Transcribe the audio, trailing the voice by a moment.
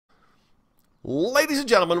Ladies and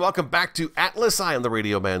gentlemen, welcome back to Atlas. I am the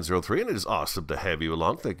Radio Man 03, and it is awesome to have you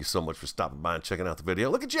along. Thank you so much for stopping by and checking out the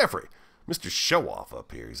video. Look at Jeffrey, Mr. Show-Off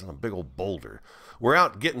up here. He's on a big old boulder. We're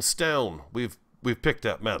out getting stone. We've picked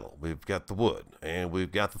up metal. We've got the wood, and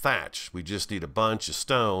we've got the thatch. We just need a bunch of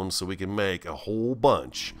stone so we can make a whole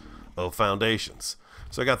bunch of foundations.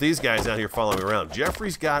 So I got these guys out here following me around.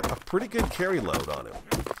 Jeffrey's got a pretty good carry load on him.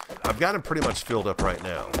 I've got him pretty much filled up right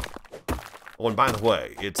now. Oh, and by the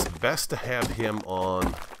way, it's best to have him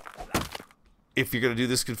on, if you're going to do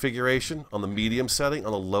this configuration, on the medium setting.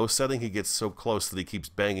 On the low setting, he gets so close that he keeps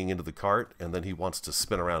banging into the cart, and then he wants to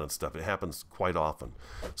spin around and stuff. It happens quite often.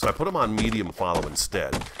 So I put him on medium follow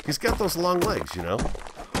instead. He's got those long legs, you know?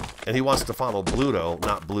 And he wants to follow Bluto,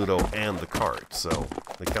 not Bluto and the cart, so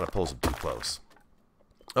it kind of pulls him too close.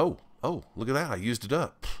 Oh, look at that. I used it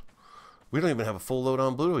up. We don't even have a full load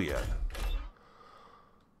on Bluto yet.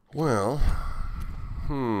 Well,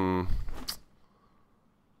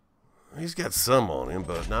 he's got some on him,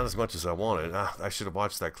 but not as much as I wanted. I should have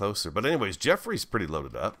watched that closer. But anyways, Jeffrey's pretty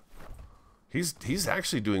loaded up. He's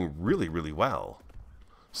actually doing really, really well.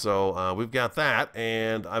 So we've got that,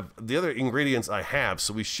 and the other ingredients I have,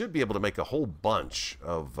 so we should be able to make a whole bunch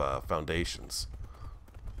of foundations.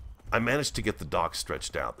 I managed to get the dock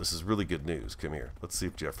stretched out. This is really good news. Come here. Let's see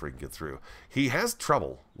if Jeffrey can get through. He has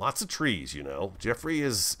trouble. Lots of trees, you know. Jeffrey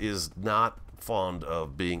is not fond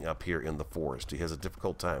of being up here in the forest. He has a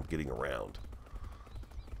difficult time getting around.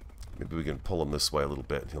 Maybe we can pull him this way a little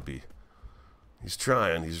bit, and he's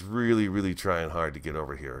trying. He's really, really trying hard to get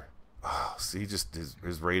over here. Oh, see, just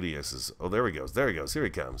his radius is... Oh, there he goes. There he goes. Here he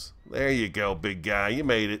comes. There you go, big guy. You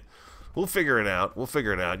made it. We'll figure it out. We'll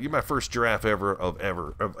figure it out. You're my first giraffe ever.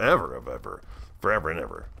 Forever and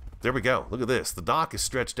ever. There we go. Look at this. The dock is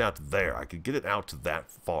stretched out to there. I could get it out to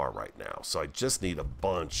that far right now. So I just need a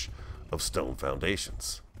bunch of stone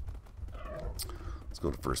foundations. Let's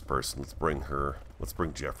go to first person. Let's bring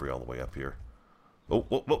Jeffrey all the way up here. Oh,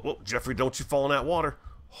 whoa. Jeffrey, don't you fall in that water.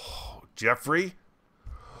 Oh, Jeffrey.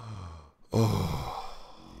 Oh.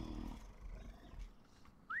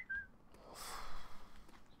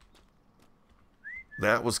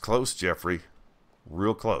 That was close, Jeffrey.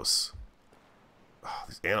 Real close. Oh,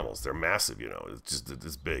 these animals, they're massive, you know.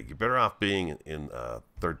 It's big. You're better off being in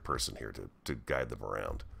third person here to guide them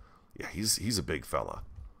around. Yeah, he's a big fella.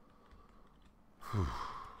 Whew.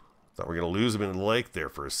 Thought we were going to lose him in the lake there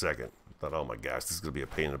for a second. Thought, oh my gosh, this is going to be a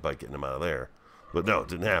pain in the butt getting him out of there. But no, it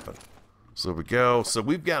didn't happen. So there we go. So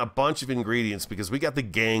we've got a bunch of ingredients because we got the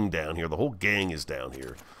gang down here. The whole gang is down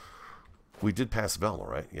here. We did pass Velma,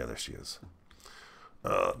 right? Yeah, there she is.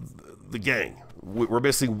 The gang. We're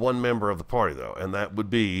missing one member of the party, though, and that would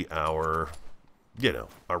be our,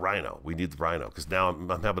 our rhino. We need the rhino, because now I'm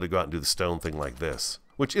having to go out and do the stone thing like this,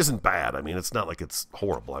 which isn't bad. I mean, it's not like it's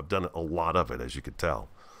horrible. I've done a lot of it, as you could tell.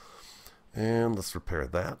 And let's repair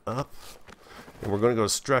that up. And we're going to go to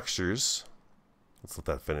structures. Let's let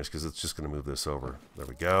that finish, because it's just going to move this over. There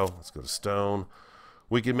we go. Let's go to stone.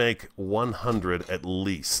 We can make 100 at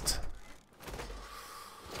least.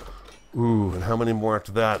 Ooh, and how many more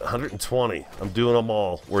after that? 120. I'm doing them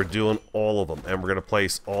all. We're doing all of them, and we're going to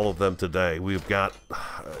place all of them today. We've got...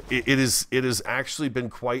 It has actually been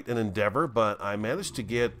quite an endeavor, but I managed to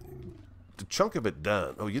get a chunk of it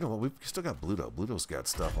done. Oh, you know what? We've still got Bluto. Bluto's got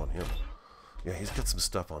stuff on him. Yeah, he's got some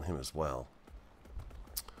stuff on him as well.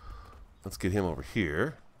 Let's get him over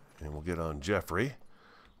here, and we'll get on Jeffrey.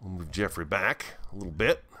 We'll move Jeffrey back a little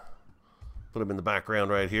bit. Put him in the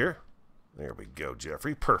background right here. There we go,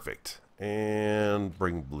 Jeffrey. Perfect. And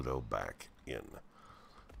bring Bluto back in.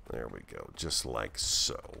 There we go. Just like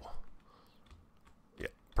so. Yeah,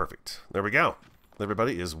 perfect. There we go.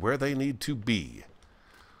 Everybody is where they need to be.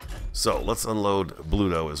 So, let's unload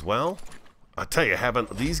Bluto as well. I tell you, having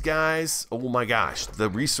these guys, oh my gosh, the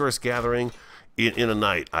resource gathering in a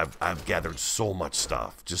night, I've gathered so much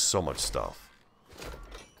stuff. Just so much stuff.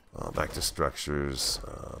 Back to structures.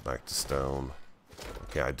 Back to stone.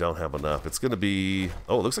 Okay, I don't have enough. It's going to be...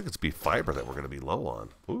 Oh, it looks like it's be fiber that we're going to be low on.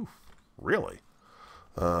 Ooh, really?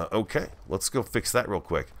 Okay, let's go fix that real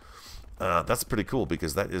quick. That's pretty cool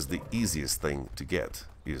because that is the easiest thing to get,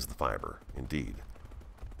 is the fiber, indeed.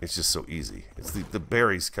 It's just so easy. It's the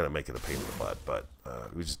berries kind of make it a pain in the butt, but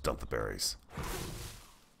we just dump the berries.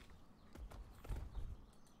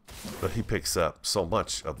 But he picks up so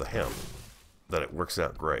much of the hemp that it works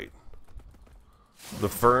out great. The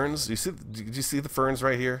ferns, did you see the ferns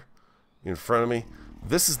right here in front of me?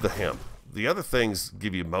 This is the hemp. The other things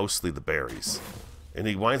give you mostly the berries. And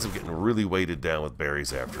he winds up getting really weighted down with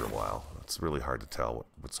berries after a while. It's really hard to tell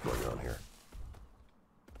what's going on here.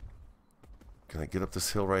 Can I get up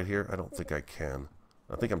this hill right here? I don't think I can.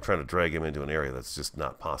 I think I'm trying to drag him into an area that's just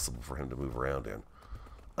not possible for him to move around in.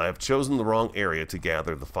 I have chosen the wrong area to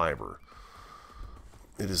gather the fiber.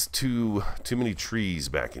 It is too many trees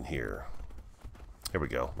back in here. Here we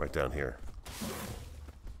go, right down here.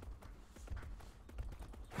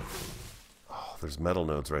 Oh, there's metal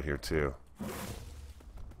nodes right here too.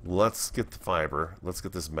 Let's get the fiber. Let's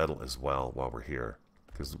get this metal as well while we're here.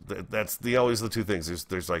 Because that's always the two things.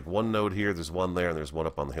 There's like one node here, there's one there, and there's one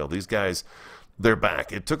up on the hill. These guys, they're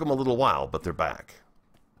back. It took them a little while, but they're back.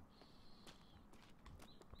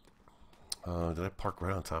 Did I park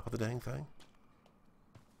right on top of the dang thing?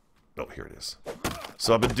 Oh, here it is.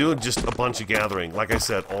 So I've been doing just a bunch of gathering, like I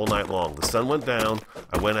said, all night long. The sun went down,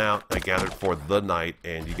 I went out, I gathered for the night,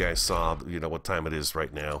 and you guys saw, you know, what time it is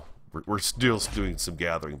right now. We're still doing some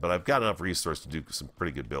gathering, but I've got enough resource to do some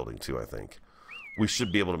pretty good building too, I think. We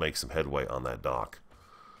should be able to make some headway on that dock.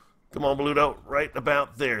 Come on, Bluto. Right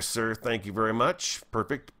about there, sir. Thank you very much.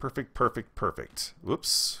 Perfect, perfect, perfect, perfect.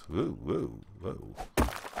 Whoops. Whoa, whoa, whoa.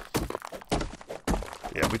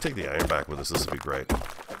 Yeah, if we take the iron back with us, this would be great.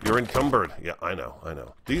 You're encumbered. Yeah, I know, I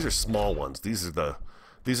know. These are small ones. These are the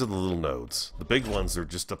little nodes. The big ones are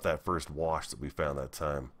just up that first wash that we found that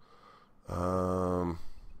time.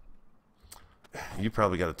 You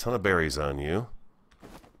probably got a ton of berries on you.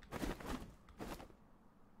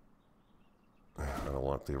 I don't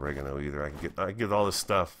want the oregano either. I can get all this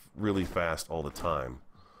stuff really fast all the time.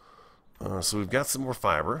 So we've got some more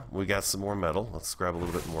fiber. We got some more metal. Let's grab a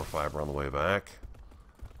little bit more fiber on the way back.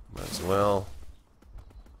 Might as well.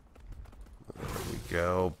 There we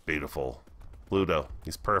go. Beautiful. Bluto.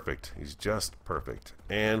 He's perfect. He's just perfect.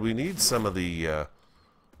 And we need some of the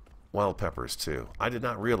wild peppers too. I did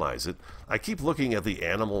not realize it. I keep looking at the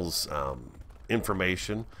animals'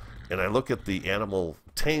 information, and I look at the animal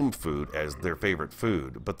tame food as their favorite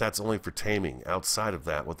food, but that's only for taming. Outside of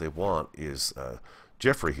that, what they want is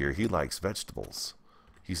Jeffrey here. He likes vegetables.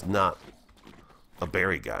 He's not a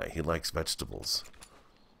berry guy. He likes vegetables.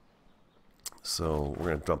 So we're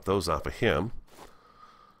going to dump those off of him.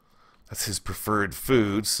 That's his preferred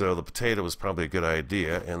food, so the potato is probably a good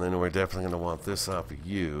idea. And then we're definitely going to want this off of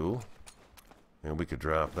you. And we could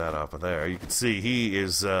drop that off of there. You can see he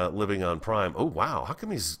is living on prime. Oh, wow. How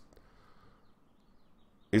come he's...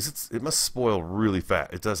 It must spoil really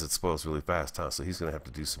fast. It does. It spoils really fast, huh? So he's going to have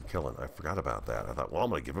to do some killing. I forgot about that. I thought, well,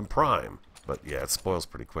 I'm going to give him prime. But yeah, it spoils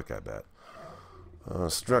pretty quick, I bet.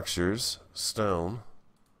 Structures. Stone.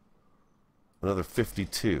 Another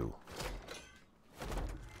 52.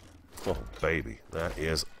 Oh, baby. That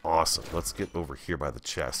is awesome. Let's get over here by the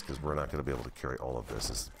chest, because we're not going to be able to carry all of this.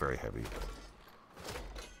 It's very heavy.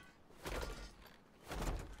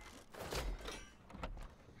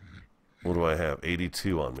 What do I have?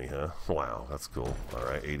 82 on me, huh? Wow, that's cool. All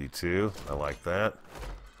right, 82. I like that.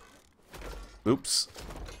 Oops.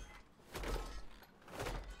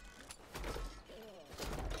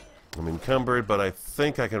 I'm encumbered, but I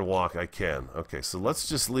think I can walk. I can. Okay, so let's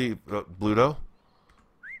just leave... Bluto?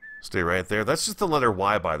 Stay right there. That's just the letter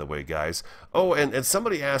Y, by the way, guys. Oh, and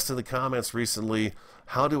somebody asked in the comments recently,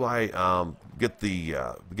 how do I get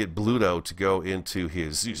get Bluto to go into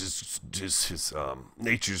his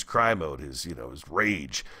nature's cry mode, his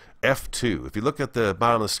rage? F2. If you look at the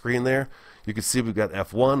bottom of the screen there, you can see we've got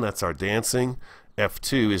F1. That's our dancing.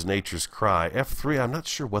 F2 is nature's cry. F3, I'm not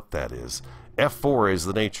sure what that is. F4 is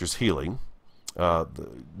the nature's healing. The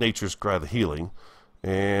nature's cry, the healing.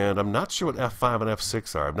 And I'm not sure what F5 and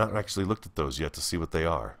F6 are. I've not actually looked at those yet to see what they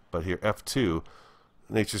are. But here, F2,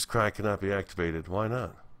 nature's cry cannot be activated. Why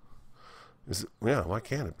not? Is it? Yeah, why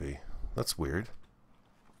can't it be? That's weird.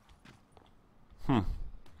 I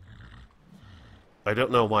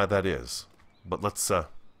don't know why that is. But let's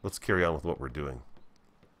carry on with what we're doing.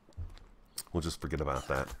 We'll just forget about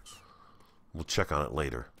that. We'll check on it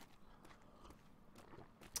later.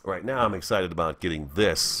 Right now, I'm excited about getting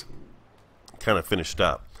this kind of finished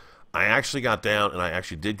up. I actually got down, and I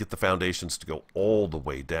actually did get the foundations to go all the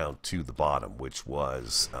way down to the bottom, which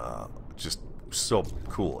was just so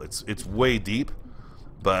cool. It's way deep,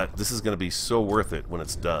 but this is going to be so worth it when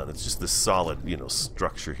it's done. It's just this solid,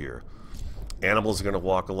 structure here. Animals are going to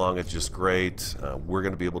walk along it just great. We're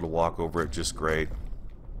going to be able to walk over it just great.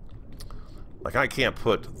 Like, I can't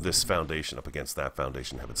put this foundation up against that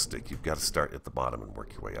foundation and have it stick. You've got to start at the bottom and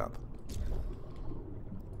work your way up.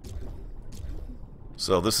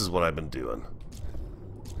 So this is what I've been doing.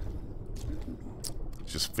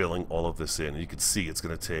 Just filling all of this in. You can see it's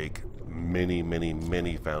going to take many, many,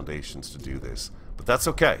 many foundations to do this. But that's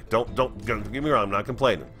okay. Don't get me wrong. I'm not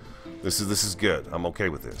complaining. This is good. I'm okay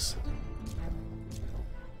with this.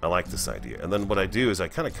 I like this idea. And then what I do is I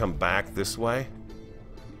kind of come back this way.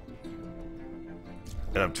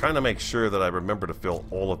 And I'm trying to make sure that I remember to fill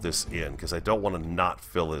all of this in, because I don't want to not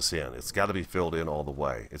fill this in. It's got to be filled in all the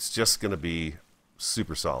way. It's just going to be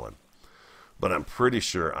super solid. But I'm pretty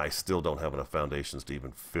sure I still don't have enough foundations to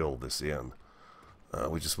even fill this in.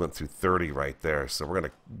 We just went through 30 right there, so we're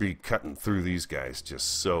going to be cutting through these guys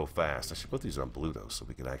just so fast. I should put these on Bluto so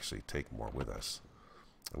we can actually take more with us.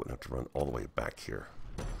 I wouldn't have to run all the way back here.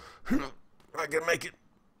 I can make it.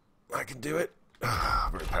 I can do it.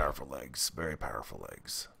 Very powerful legs. Very powerful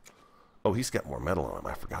legs. Oh, he's got more metal on him.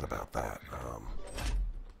 I forgot about that.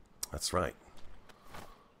 That's right.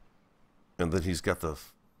 And then he's got the...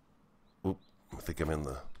 Oop, I think I'm in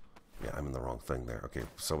the... Yeah, I'm in the wrong thing there. Okay,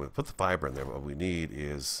 so we put the fiber in there. What we need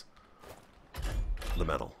is the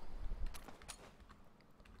metal.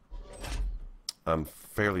 I'm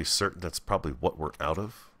fairly certain that's probably what we're out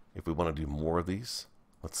of. If we want to do more of these.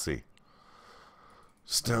 Let's see.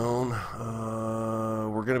 Stone.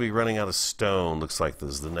 We're going to be running out of stone. Looks like this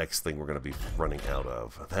is the next thing we're going to be running out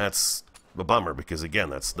of. That's a bummer because, again,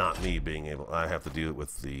 that's not me being able... I have to do it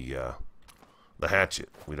with the hatchet.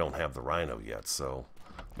 We don't have the rhino yet, so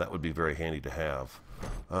that would be very handy to have.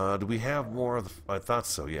 Do we have more of the... I thought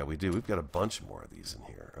so. Yeah, we do. We've got a bunch more of these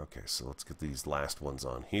in here. Okay, so let's get these last ones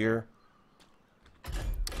on here.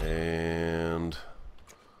 And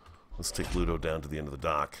let's take Bluto down to the end of the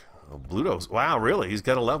dock. Oh, Bluto's... Wow, really? He's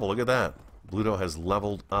got a level. Look at that. Bluto has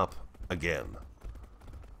leveled up again.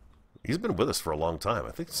 He's been with us for a long time.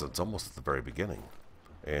 I think it's almost at the very beginning.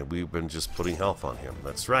 And we've been just putting health on him.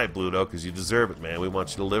 That's right, Bluto, because you deserve it, man. We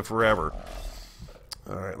want you to live forever.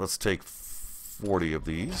 Alright, let's take 40 of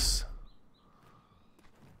these.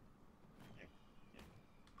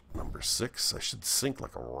 Number 6. I should sink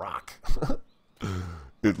like a rock.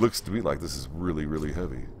 It looks to me like this is really, really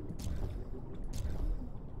heavy.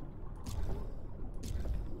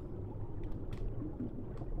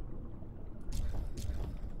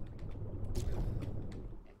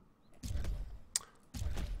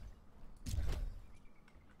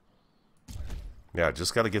 Yeah,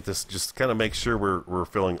 just got to get this, just kind of make sure we're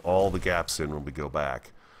filling all the gaps in when we go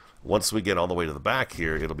back. Once we get all the way to the back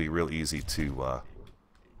here, it'll be real easy to,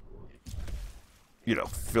 you know,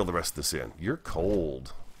 fill the rest of this in. You're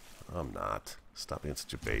cold. I'm not. Stop being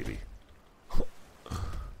such a baby.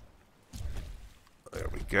 There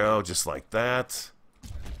we go, just like that.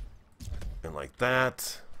 And like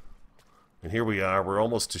that. And here we are. We're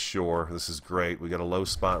almost to shore. This is great. We got a low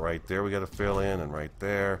spot right there we got to fill in, and right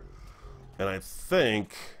there. And I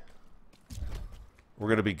think we're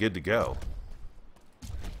going to be good to go.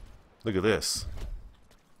 Look at this.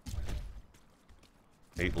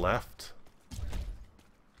 8 left.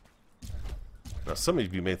 Now, some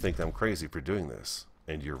of you may think I'm crazy for doing this.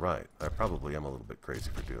 And you're right. I probably am a little bit crazy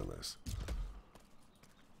for doing this.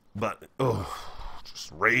 But, oh,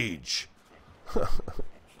 just rage.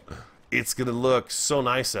 It's going to look so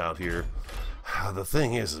nice out here. The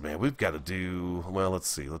thing is, man, we've got to do... Well, let's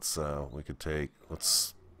see. Let's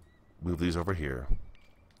move these over here.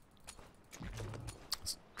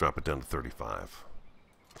 Let's drop it down to 35.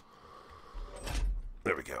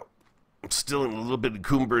 There we go. I'm still in a little bit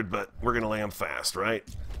encumbered, but we're going to lay them fast, right?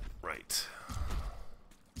 Right.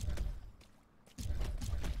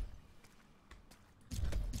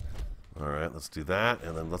 Alright, let's do that,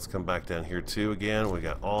 and then let's come back down here too again. We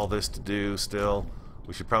got all this to do still.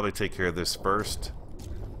 We should probably take care of this first.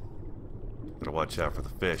 Gotta watch out for the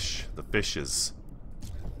fish. The fishes.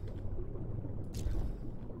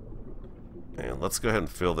 And let's go ahead and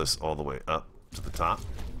fill this all the way up to the top.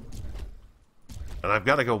 And I've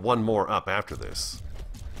got to go one more up after this.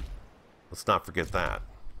 Let's not forget that.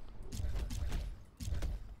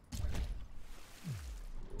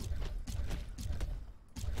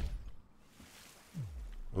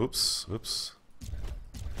 Oops, oops.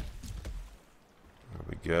 There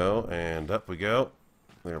we go, and up we go.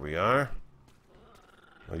 There we are.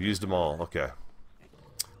 I used them all. Okay.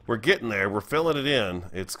 We're getting there. We're filling it in.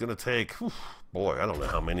 It's going to take... Whew, boy, I don't know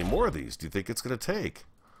how many more of these do you think it's going to take?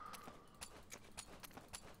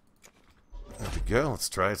 There we go. Let's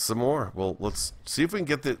try it some more. Well, let's see if we can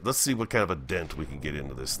get the... Let's see what kind of a dent we can get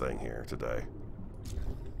into this thing here today.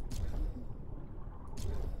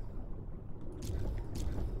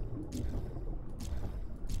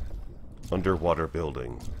 Underwater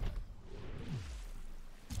building.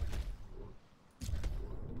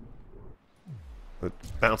 But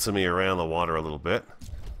bouncing me around the water a little bit.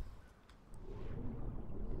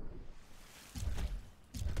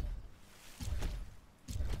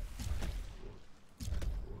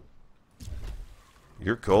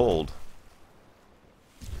 You're cold.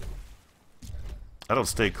 I don't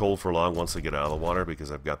stay cold for long once I get out of the water because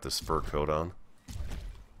I've got this fur coat on.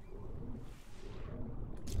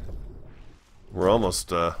 We're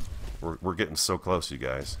almost, we're getting so close, you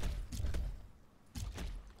guys.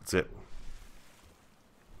 That's it.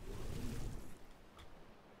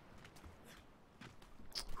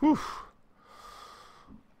 Whew.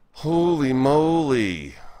 Holy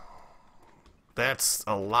moly. That's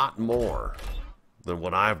a lot more than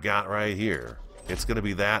what I've got right here. It's going to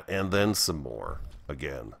be that and then some more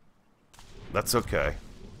again. That's okay.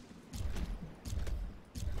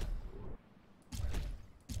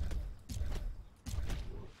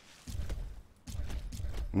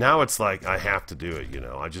 Now it's like I have to do it, you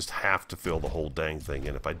know. I just have to fill the whole dang thing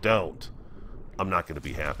in. If I don't, I'm not going to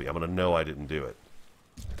be happy. I'm going to know I didn't do it.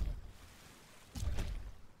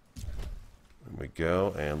 There we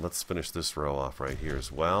go. And let's finish this row off right here as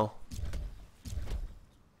well.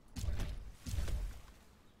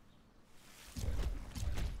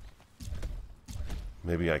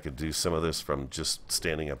 Maybe I could do some of this from just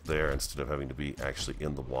standing up there instead of having to be actually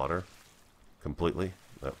in the water completely.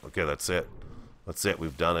 Okay, that's it. That's it.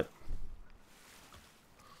 We've done it.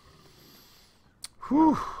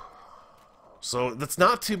 Whew. So that's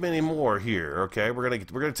not too many more here. Okay, we're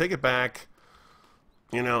gonna take it back.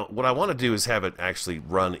 You know what I want to do is have it actually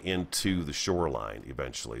run into the shoreline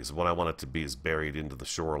eventually. Is what I want it to be, is buried into the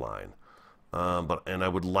shoreline. And I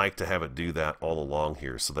would like to have it do that all along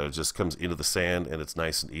here so that it just comes into the sand and it's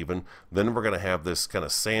nice and even. Then we're going to have this kind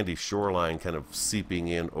of sandy shoreline kind of seeping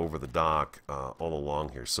in over the dock all along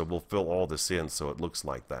here. So we'll fill all this in so it looks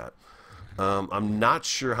like that. I'm not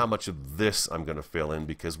sure how much of this I'm going to fill in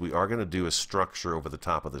because we are going to do a structure over the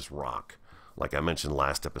top of this rock, like I mentioned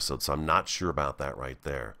last episode. So I'm not sure about that right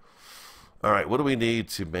there. All right, what do we need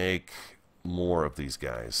to make more of these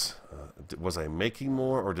guys? Was I making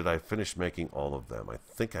more, or did I finish making all of them? I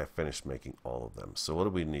think I finished making all of them. So what do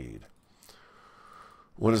we need?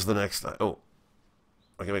 What is the next? Oh,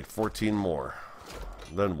 I can make 14 more.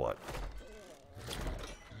 Then what?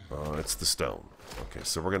 It's the stone. Okay,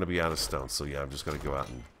 so we're going to be out of stone. So yeah, I'm just going to go out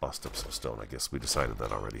and bust up some stone. I guess we decided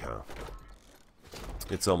that already, huh?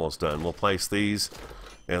 It's almost done. We'll place these,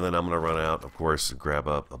 and then I'm going to run out, of course, and grab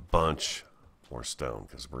up a bunch more stone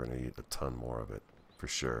because we're going to need a ton more of it for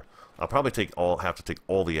sure. I'll probably have to take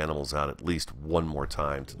all the animals out at least one more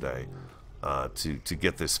time today to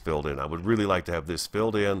get this filled in. I would really like to have this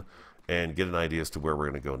filled in and get an idea as to where we're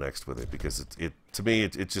going to go next with it, because to me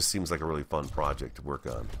it just seems like a really fun project to work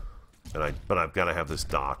on. But I've got to have this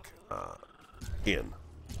dock in.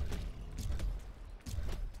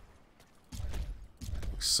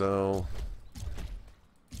 So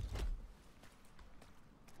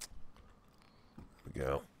there we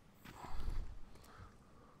go.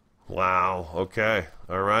 Wow, okay,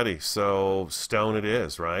 alrighty, so stone it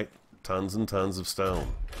is, right? Tons and tons of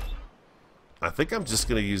stone. I think I'm just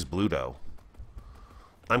going to use blue dough.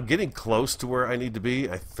 I'm getting close to where I need to be,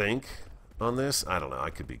 I think, on this. I don't know,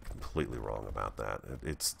 I could be completely wrong about that.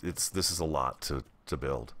 This is a lot to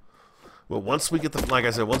build. Well, once we get like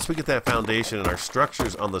I said, once we get that foundation, and our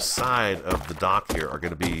structures on the side of the dock here are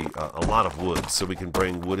going to be a lot of wood, so we can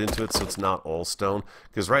bring wood into it, so it's not all stone.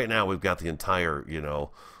 Because right now we've got the entire, you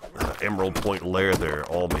know, Emerald Point layer there,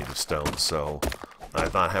 all made of stone. So I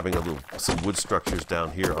thought having some wood structures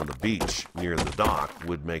down here on the beach near the dock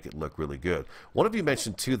would make it look really good. One of you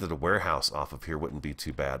mentioned too that a warehouse off of here wouldn't be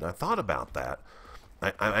too bad. And I thought about that.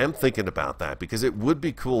 I am thinking about that, because it would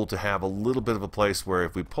be cool to have a little bit of a place where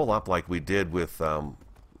if we pull up like we did with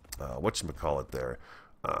whatchamacallit there,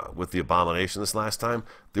 with the Abomination this last time,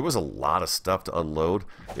 there was a lot of stuff to unload.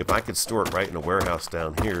 If I could store it right in a warehouse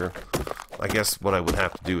down here, I guess what I would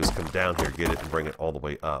have to do is come down here, get it, and bring it all the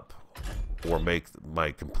way up. Or make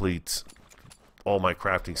all my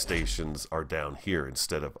crafting stations are down here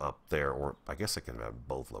instead of up there. Or I guess I can have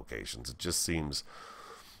both locations. It just seems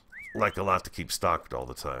like a lot to keep stocked all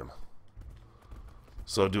the time.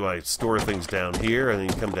 So do I store things down here and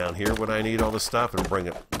then come down here when I need all this stuff and bring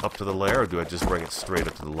it up to the lair, or do I just bring it straight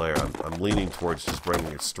up to the lair? I'm leaning towards just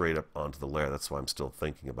bringing it straight up onto the lair. That's why I'm still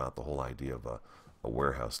thinking about the whole idea of a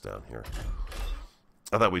warehouse down here.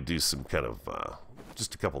 I thought we'd do some kind of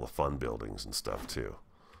just a couple of fun buildings and stuff too,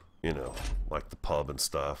 you know, like the pub and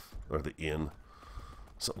stuff, or the inn,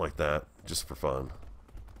 something like that, just for fun.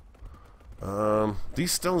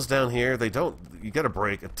 These stones down here, you got to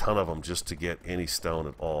break a ton of them just to get any stone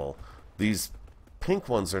at all. These pink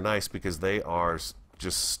ones are nice because they are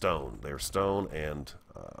just stone. They're stone and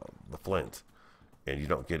the flint, and you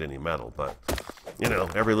don't get any metal. But you know,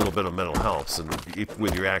 every little bit of metal helps, and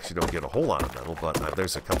with your axe you don't get a whole lot of metal, but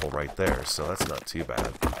there's a couple right there, so that's not too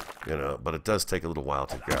bad, you know. But it does take a little while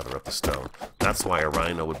to gather up the stone. That's why a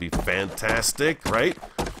rhino would be fantastic, right?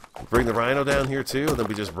 Bring the rhino down here too, and then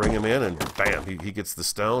we just bring him in, and bam, he gets the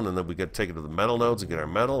stone, and then we get to take it to the metal nodes and get our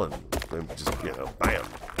metal, and then just, you know, bam,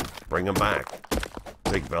 bring him back.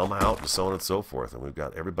 Take Velma out, and so on and so forth, and we've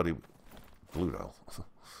got everybody. Bluto.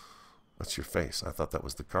 That's your face. I thought that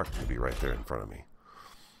was the cart to be right there in front of me.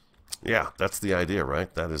 Yeah, that's the idea,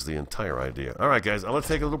 right? That is the entire idea. All right, guys, I'm going to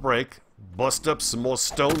take a little break, bust up some more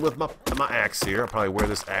stone with my axe here. I'll probably wear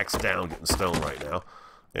this axe down getting stone right now.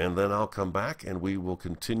 And then I'll come back, and we will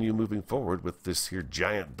continue moving forward with this here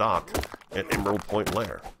giant dock at Emerald Point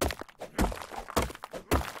Lair.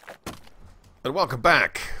 And welcome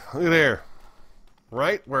back. Look at there.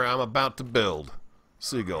 Right where I'm about to build.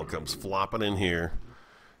 Seagull comes flopping in here,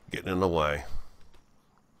 getting in the way.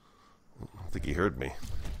 I think he heard me.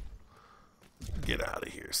 Get out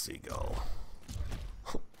of here, Seagull.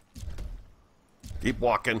 Keep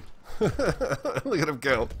walking. Look at him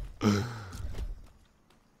go.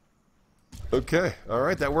 Okay, all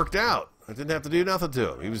right, that worked out. I didn't have to do nothing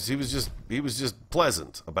to him. He was just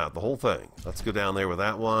pleasant about the whole thing. Let's go down there with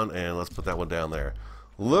that one, and let's put that one down there.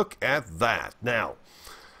 Look at that. Now,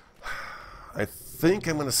 I think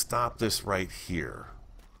I'm going to stop this right here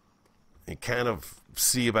and kind of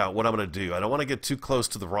see about what I'm going to do. I don't want to get too close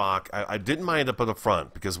to the rock. I didn't mind up on the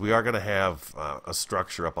front because we are going to have a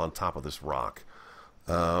structure up on top of this rock.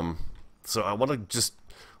 So I want to just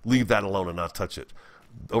leave that alone and not touch it.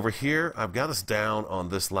 Over here, I've got us down on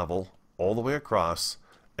this level all the way across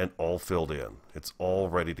and all filled in. It's all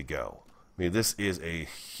ready to go. I mean, this is a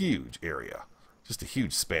huge area. Just a huge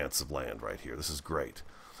expanse of land right here. This is great.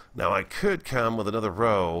 Now, I could come with another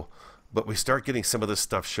row, but we start getting some of this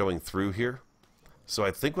stuff showing through here. So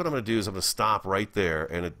I think what I'm going to do is I'm going to stop right there,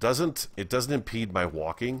 and it doesn't impede my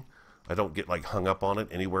walking. I don't get like hung up on it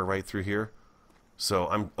anywhere right through here. So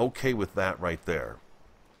I'm okay with that right there.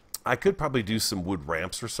 I could probably do some wood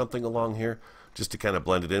ramps or something along here just to kind of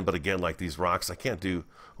blend it in. But again, like these rocks, I can't do...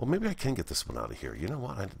 Well, maybe I can get this one out of here. You know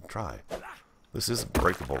what? I didn't try. This is a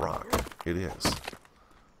breakable rock. It is.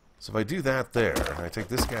 So if I do that there, and I take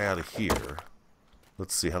this guy out of here,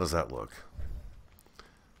 let's see, how does that look?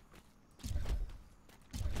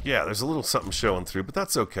 Yeah, there's a little something showing through, but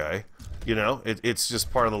that's okay. You know, it's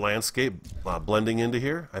just part of the landscape blending into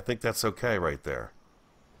here. I think that's okay right there.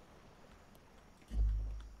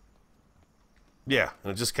 Yeah,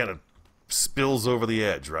 and it just kind of spills over the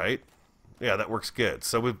edge, right? Yeah, that works good.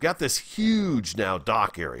 So we've got this huge now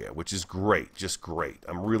dock area, which is great, just great.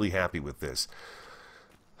 I'm really happy with this.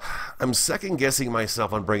 I'm second guessing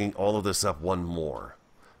myself on bringing all of this up one more,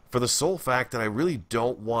 for the sole fact that I really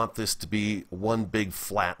don't want this to be one big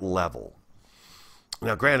flat level.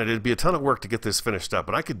 Now, granted, it'd be a ton of work to get this finished up,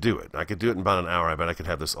 but I could do it. I could do it in about an hour. I bet I could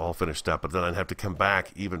have this all finished up, but then I'd have to come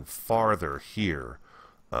back even farther here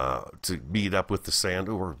to meet up with the sand.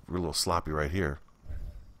 Oh, we're a little sloppy right here.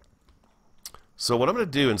 So what I'm going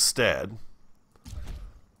to do instead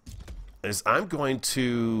is I'm going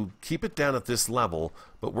to keep it down at this level,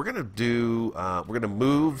 but we're going to do, we're going to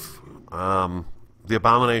move the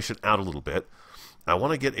abomination out a little bit. I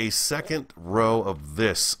want to get a second row of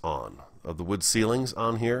this on, of the wood ceilings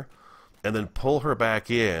on here, and then pull her back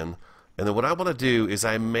in. And then what I want to do is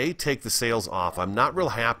I may take the sails off. I'm not real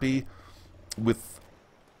happy with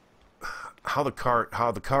how the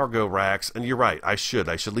cargo racks, and you're right, I should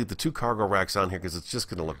leave the two cargo racks on here because it's just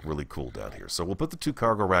going to look really cool down here. So we'll put the two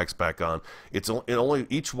cargo racks back on.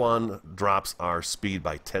 Each one drops our speed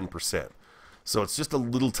by 10%. So it's just a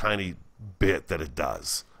little tiny bit that it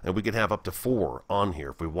does. And we can have up to 4 on here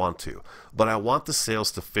if we want to. But I want the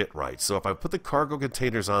sails to fit right. So if I put the cargo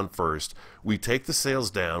containers on first, we take the sails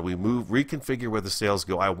down, we reconfigure where the sails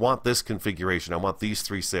go. I want this configuration. I want these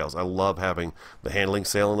 3 sails. I love having the handling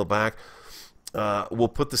sail in the back. We'll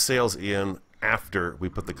put the sails in after we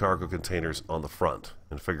put the cargo containers on the front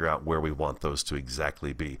and figure out where we want those to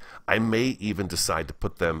exactly be. I may even decide to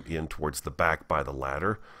put them in towards the back by the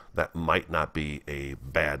ladder. That might not be a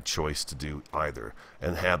bad choice to do either,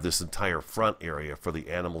 and have this entire front area for the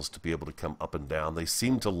animals to be able to come up and down. They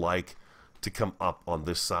seem to like to come up on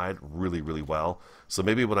this side really, really well. So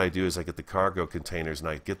maybe what I do is I get the cargo containers and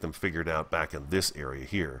I get them figured out back in this area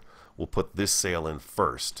here. We'll put this sail in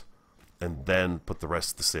first and then put the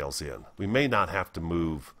rest of the sails in. We may not have to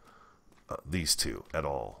move these two at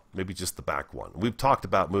all. Maybe just the back one. We've talked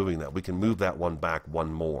about moving that. We can move that one back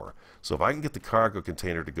one more. So if I can get the cargo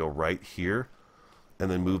container to go right here and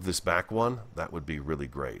then move this back one, that would be really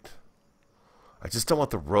great. I just don't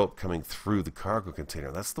want the rope coming through the cargo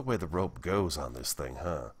container. That's the way the rope goes on this thing,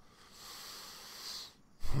 huh?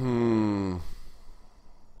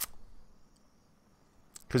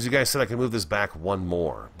 Because you guys said I can move this back one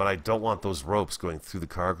more, but I don't want those ropes going through the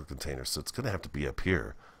cargo container, so it's going to have to be up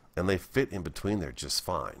here. and they fit in between there just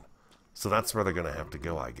fine. So that's where they're going to have to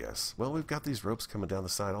go, I guess. Well, we've got these ropes coming down the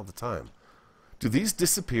side all the time. Do these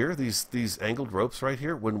disappear, these angled ropes right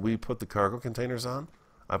here, when we put the cargo containers on?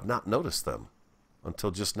 I've not noticed them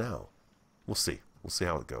until just now. We'll see. We'll see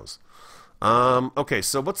how it goes. Okay,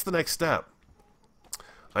 so what's the next step?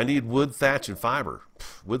 I need wood, thatch, and fiber.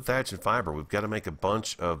 Wood, thatch, and fiber. We've got to make a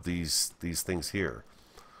bunch of these things here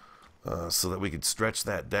so that we could stretch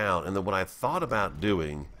that down. And then what I thought about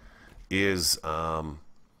doing is,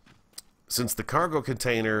 since the cargo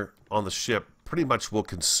container on the ship pretty much will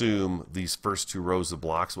consume these first 2 rows of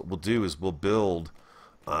blocks, what we'll do is we'll build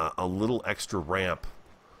a little extra ramp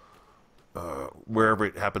wherever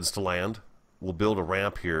it happens to land. We'll build a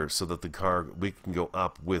ramp here so that we can go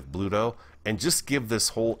up with Bluto and just give this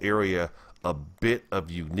whole area a bit of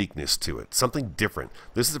uniqueness to it, something different.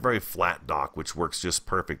 This is a very flat dock, which works just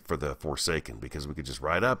perfect for the Forsaken because we could just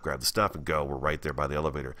ride up, grab the stuff, and go. We're right there by the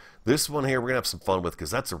elevator. This one here, we're gonna have some fun with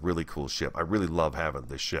because that's a really cool ship. I really love having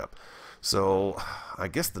this ship. So I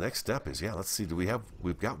guess the next step is, yeah, let's see.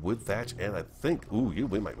 We've got wood, thatch, and I think,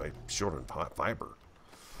 we might be short on fiber.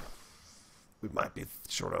 We might be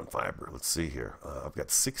short on fiber. Let's see here. I've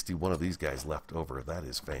got 61 of these guys left over. That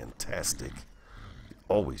is fantastic.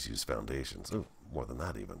 Always use foundations. Oh, more than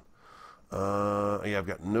that even. Yeah, I've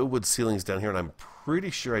got no wood ceilings down here, and I'm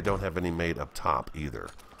pretty sure I don't have any made up top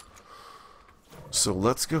either. So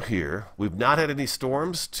let's go here. We've not had any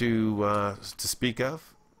storms to speak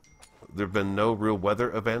of. There have been no real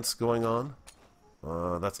weather events going on.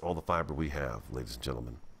 That's all the fiber we have, ladies and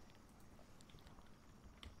gentlemen.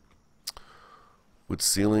 Wood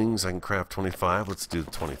ceilings, I can craft 25. Let's do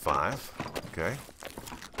the 25. Okay.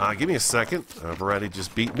 Give me a second. Variety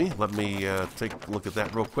just beat me. Let me take a look at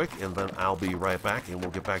that real quick, and then I'll be right back, and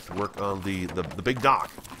we'll get back to work on the big dock.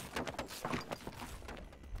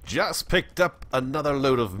 Just picked up another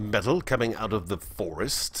load of metal coming out of the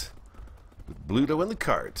forest. With Bluto in the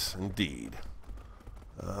cart, indeed.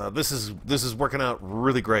 This is working out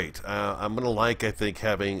really great. I'm going to like, I think,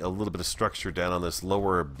 having a little bit of structure down on this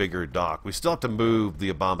lower, bigger dock. We still have to move the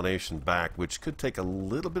Abomination back, which could take a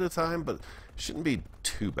little bit of time, but shouldn't be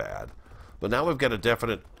too bad. But now we've got a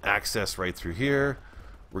definite access right through here.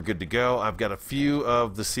 We're good to go. I've got a few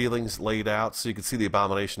of the ceilings laid out, so you can see the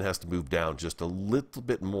Abomination has to move down just a little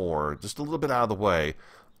bit more, just a little bit out of the way,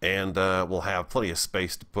 and we'll have plenty of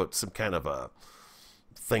space to put some kind of a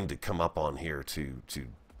thing to come up on here to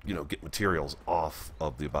get materials off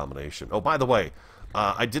of the Abomination. Oh, by the way,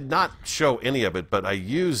 I did not show any of it, but I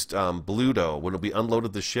used Bluto when we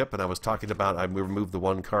unloaded the ship, and I was talking about I removed the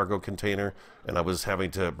one cargo container, and I was having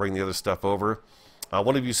to bring the other stuff over.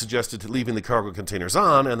 One of you suggested leaving the cargo containers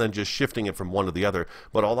on and then just shifting it from one to the other,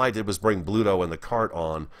 but all I did was bring Bluto and the cart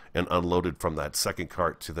on and unloaded from that second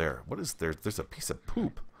cart to there. What is there? There's a piece of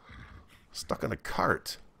poop stuck on a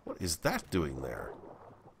cart. What is that doing there?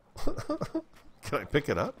 Can I pick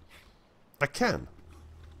it up? I can.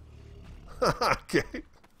 Okay.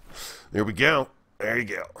 There we go. There you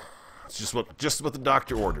go. It's just what the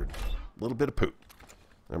doctor ordered. A little bit of poop.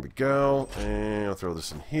 There we go. And I'll throw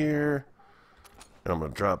this in here. And I'm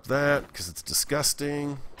going to drop that because it's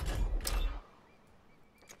disgusting.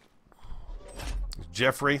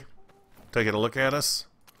 Jeffrey taking a look at us.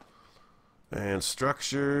 And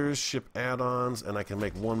structures, ship add-ons, and I can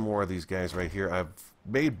make one more of these guys right here. I've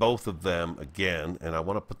made both of them again, and I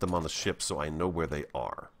want to put them on the ship so I know where they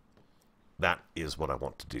are. That is what I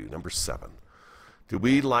want to do. Number 7. Do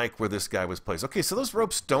we like where this guy was placed? Okay, so those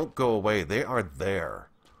ropes don't go away. They are there.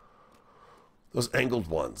 Those angled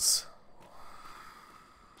ones.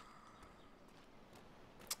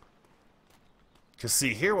 Because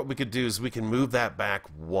see, here what we could do is we can move that back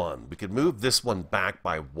 1. We could move this one back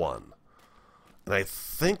by 1. And I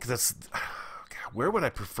think that's... God, where would I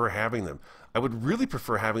prefer having them? I would really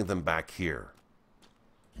prefer having them back here.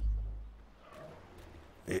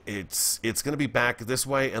 It's going to be back this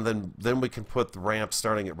way, and then we can put the ramp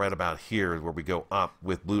starting at right about here, where we go up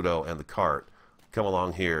with Bluto and the cart. Come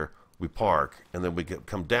along here, we park, and then we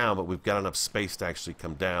come down, but we've got enough space to actually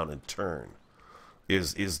come down and turn.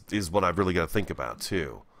 Is what I've really got to think about,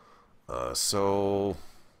 too. So...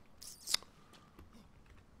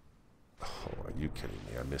 Oh, are you kidding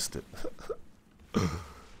me? I missed it.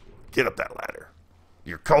 Get up that ladder.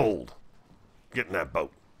 You're cold. Get in that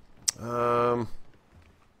boat.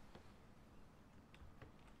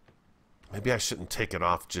 Maybe I shouldn't take it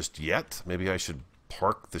off just yet. Maybe I should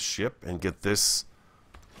park the ship and get this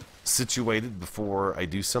situated before I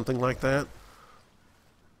do something like that.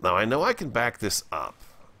 Now, I know I can back this up.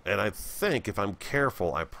 And I think if I'm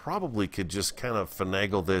careful, I probably could just kind of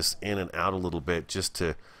finagle this in and out a little bit just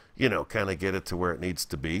to you know, kind of get it to where it needs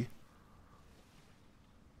to be.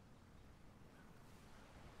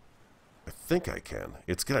 I think I can.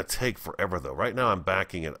 It's going to take forever, though. Right now I'm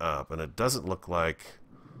backing it up, and it doesn't look like...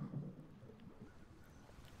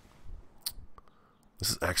 This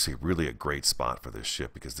is actually really a great spot for this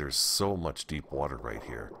ship because there's so much deep water right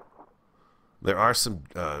here. There are some,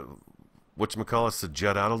 whatchamacallits, to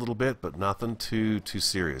jet out a little bit, but nothing too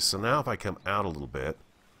serious. So now if I come out a little bit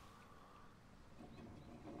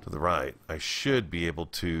to the right, I should be able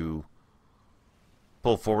to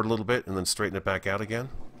pull forward a little bit and then straighten it back out again.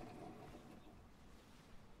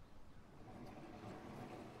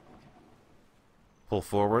 Pull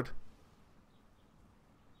forward.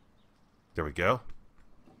 There we go.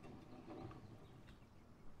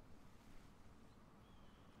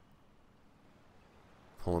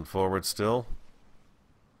 Pulling forward still.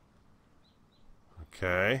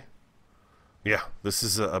 Okay. Yeah, this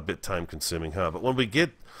is a bit time consuming, huh? But when we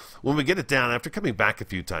get it down, after coming back a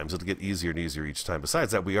few times, it'll get easier and easier each time.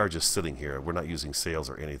 Besides that, we are just sitting here. We're not using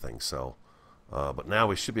sails or anything, so but now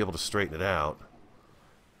we should be able to straighten it out.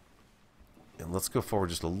 And let's go forward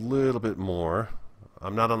just a little bit more.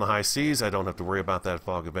 I'm not on the high seas. I don't have to worry about that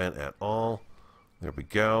fog event at all. There we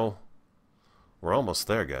go. We're almost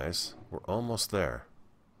there, guys. We're almost there.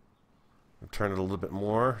 Turn it a little bit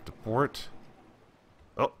more to port.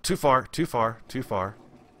 Oh, too far, too far, too far.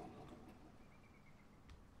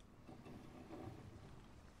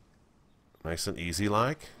 Nice and easy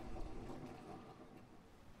like.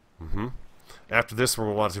 After this, we're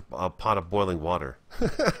going to want a pot of boiling water.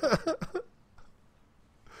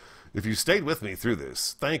 If you stayed with me through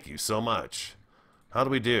this, thank you so much. How do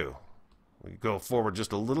we do? We go forward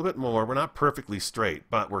just a little bit more. We're not perfectly straight,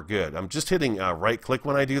 but we're good. I'm just hitting right click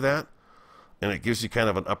when I do that, and it gives you kind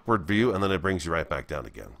of an upward view, and then it brings you right back down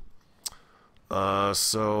again.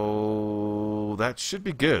 So that should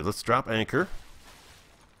be good. Let's drop anchor.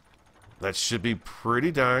 That should be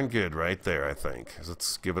pretty darn good right there, I think.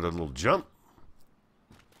 Let's give it a little jump.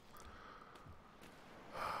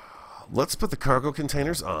 Let's put the cargo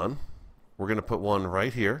containers on. We're going to put one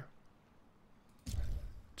right here.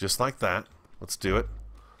 Just like that. Let's do it.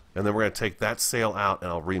 And then we're going to take that sail out,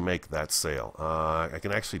 and I'll remake that sail. I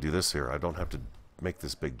can actually do this here. I don't have to make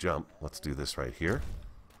this big jump. Let's do this right here.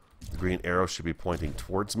 The green arrow should be pointing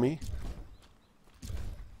towards me.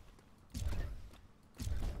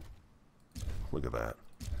 Look at that.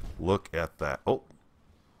 Look at that. Oh.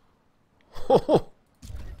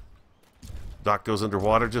 Dock goes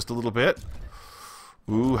underwater just a little bit.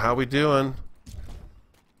 Ooh, how we doing?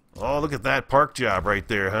 Oh, look at that park job right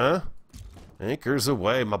there, huh? Anchors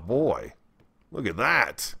away, my boy. Look at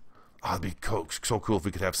that. Oh, it'd be so cool if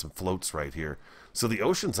we could have some floats right here. So the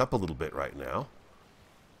ocean's up a little bit right now.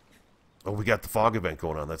 Oh, we got the fog event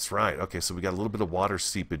going on. That's right. Okay, so we got a little bit of water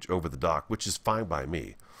seepage over the dock, which is fine by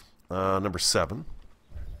me. Number 7.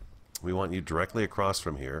 We want you directly across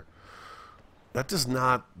from here. That does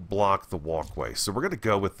not block the walkway, so we're going to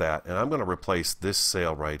go with that, and I'm going to replace this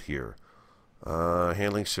sail right here.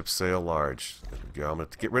 Handling ship sail large. There we go. I'm going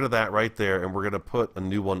to get rid of that right there, and we're going to put a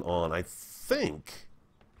new one on. I think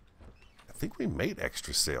we made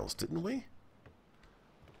extra sails, didn't we?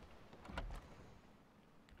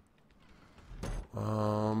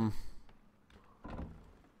 I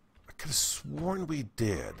could have sworn we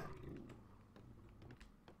did.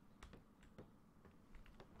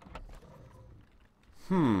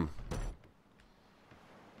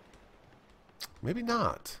 Maybe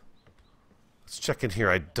not. Let's check in here.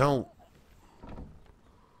 I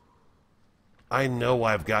know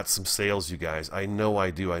I've got some sails, you guys. I know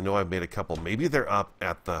I do. I know I've made a couple. Maybe they're up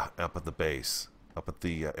at the base, up at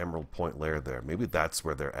the Emerald Point lair there. Maybe that's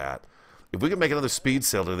where they're at. If we can make another speed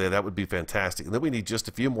sail today, that would be fantastic. And then we need just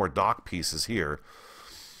a few more dock pieces here.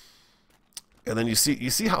 And then you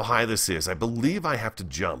see how high this is. I believe I have to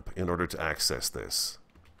jump in order to access this.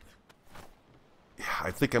 Yeah,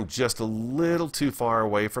 I think I'm just a little too far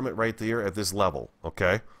away from it right there at this level.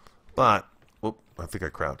 Okay, but oh, I think I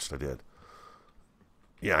crouched. I did.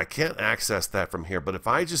 Yeah, I can't access that from here. But if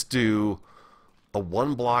I just do a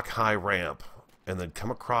 1 block high ramp and then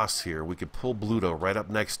come across here, we could pull Bluto right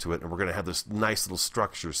up next to it, and we're going to have this nice little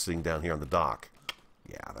structure sitting down here on the dock.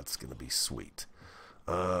 Yeah, that's going to be sweet.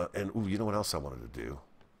 And ooh, you know what else I wanted to do?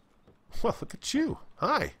 Well, look at you.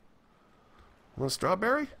 Hi. Want a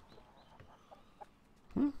strawberry?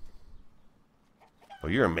 Oh,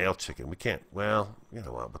 you're a male chicken. We can't. Well, you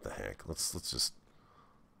know what? What the heck? Let's just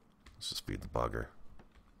feed the bugger.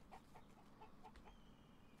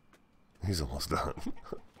 He's almost done.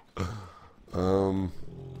 Oh,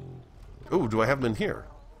 do I have them in here?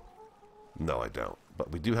 No, I don't.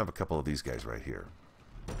 But we do have a couple of these guys right here.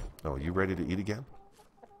 Oh, you ready to eat again?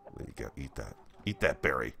 There you go. Eat that. Eat that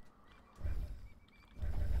berry.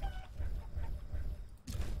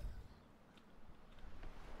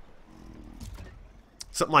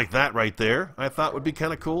 Something like that right there, I thought would be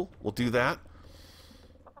kind of cool. We'll do that.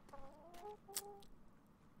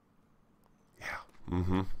 Yeah.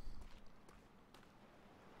 Mm-hmm.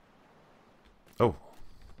 Oh.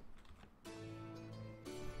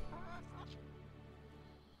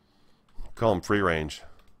 Call him free range.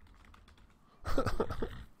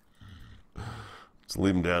 Just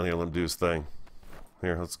leave him down here, let him do his thing.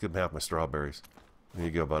 Here, let's give him half my strawberries. There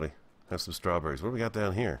you go, buddy. Have some strawberries. What do we got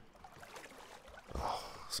down here? Oh,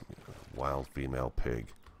 some wild female pig.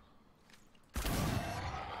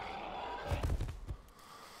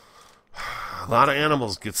 A lot of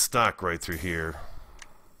animals get stuck right through here.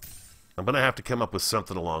 I'm going to have to come up with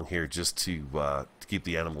something along here just to keep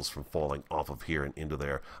the animals from falling off of here and into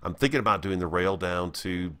there. I'm thinking about doing the rail down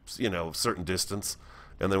to, you know, a certain distance.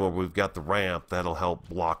 And then when we've got the ramp, that'll help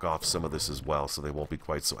block off some of this as well, so they won't be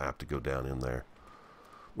quite so apt to go down in there.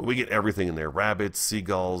 But we get everything in there. Rabbits,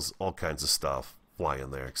 seagulls, all kinds of stuff fly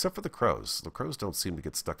in there, except for the crows. The crows don't seem to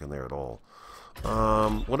get stuck in there at all.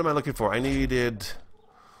 What am I looking for? I needed...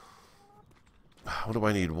 What do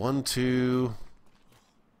I need? 1, 2...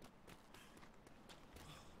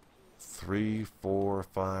 3, 4,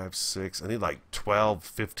 5, 6. I need like 12,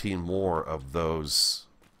 15 more of those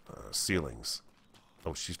ceilings.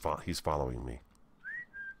 Oh, he's following me.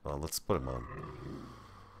 Let's put him on.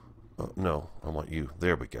 No, I want you.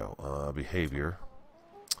 There we go. Behavior.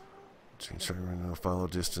 Change follow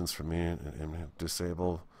distance from me and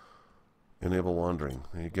disable. Enable wandering.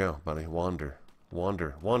 There you go, buddy. Wander.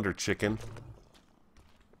 Wander. Wander, chicken.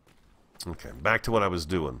 Okay, back to what I was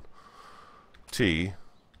doing. T,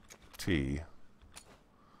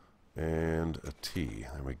 and a T.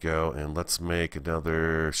 There we go. And let's make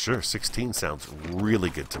another... Sure, 16 sounds really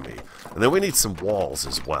good to me. And then we need some walls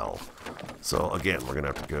as well. So, again, we're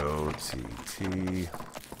going to have to go TT.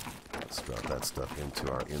 Let's drop that stuff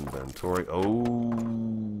into our inventory. Oh,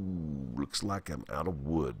 looks like I'm out of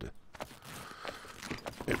wood.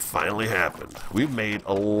 It finally happened. We've made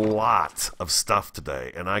a lot of stuff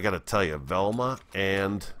today. And I got to tell you, Velma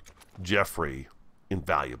and Jeffrey...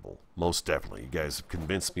 invaluable, most definitely. You guys have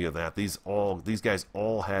convinced me of that. These guys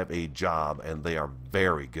all have a job, and they are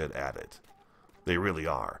very good at it. They really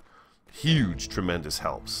are. Huge, tremendous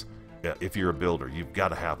helps. If you're a builder, you've got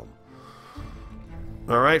to have them.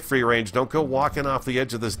 All right, free range, don't go walking off the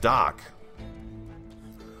edge of this dock.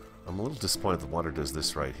 I'm a little disappointed the water does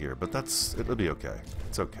this right here, but it'll be okay.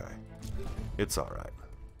 It's okay. It's all right.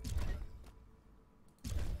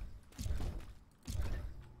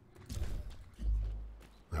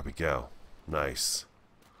 There we go. Nice.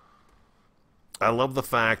 I love the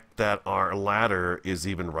fact that our ladder is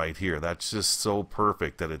even right here. That's just so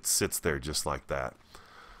perfect that it sits there just like that.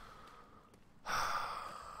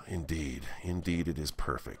 Indeed. Indeed, it is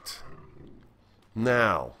perfect.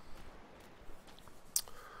 Now,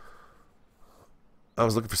 I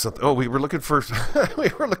was looking for something. Oh, we were looking for we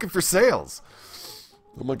were looking for sales.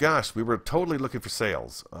 Oh my gosh, we were totally looking for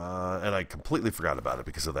sales. And I completely forgot about it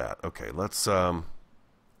because of that. Okay, let's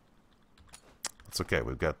it's okay.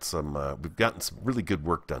 We've gotten some really good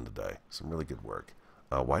work done today. Some really good work.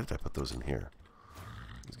 Why did I put those in here?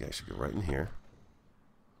 These guys should go right in here.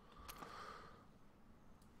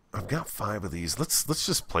 I've got 5 of these. Let's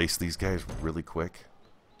just place these guys really quick.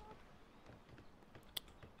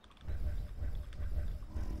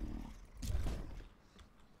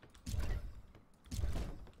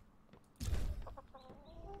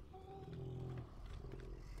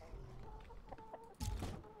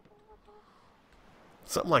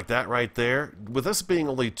 Something like that right there. With us being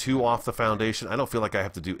only 2 off the foundation, I don't feel like I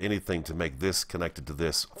have to do anything to make this connected to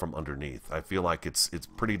this from underneath. I feel like it's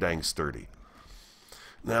pretty dang sturdy.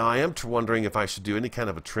 Now, I am wondering if I should do any kind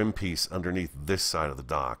of a trim piece underneath this side of the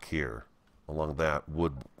dock here, along that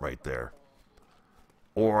wood right there.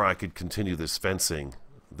 Or I could continue this fencing,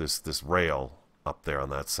 this rail up there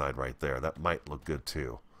on that side right there. That might look good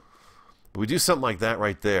too. But we do something like that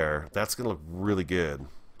right there, that's going to look really good.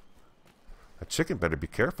 That chicken better be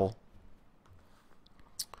careful.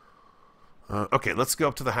 Okay, let's go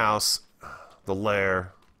up to the house, the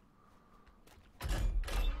lair,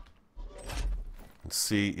 and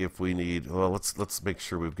see if we need... Well, let's make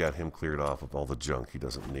sure we've got him cleared off of all the junk he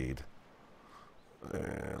doesn't need.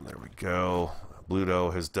 And there we go.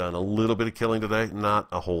 Bluto has done a little bit of killing today, not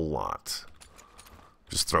a whole lot.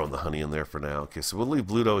 Just throwing the honey in there for now. Okay, so we'll leave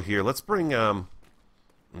Bluto here. Let's bring... No,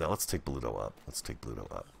 let's take Bluto up. Let's take Bluto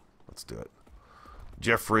up. Let's do it.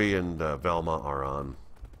 Jeffrey and Velma are on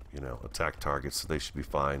you know, attack targets, so they should be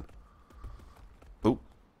fine. Oop.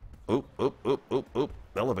 Oop, oop, oop, oop, oop.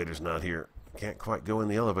 Elevator's not here. Can't quite go in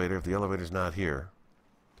the elevator if the elevator's not here.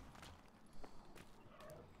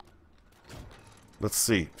 Let's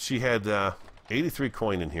see. She had 83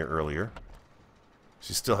 coin in here earlier.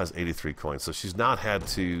 She still has 83 coins, so she's not had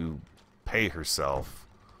to pay herself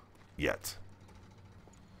yet.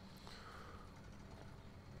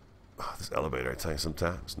 Oh, this elevator, I tell you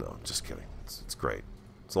sometimes. No, just kidding. It's great.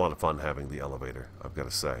 It's a lot of fun having the elevator, I've got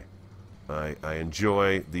to say. I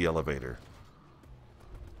enjoy the elevator.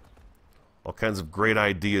 All kinds of great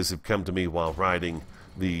ideas have come to me while riding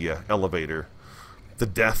the elevator. The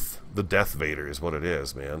Death Vader is what it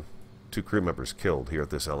is, man. 2 crew members killed here at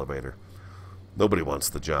this elevator. Nobody wants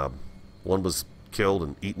the job. One was killed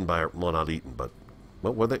and eaten by, well, not eaten, but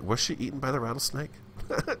what were they? Was she eaten by the rattlesnake?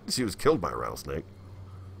 She was killed by a rattlesnake.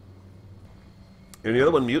 And the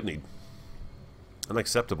other one mutinied.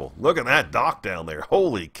 Unacceptable. Look at that dock down there.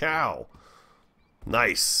 Holy cow.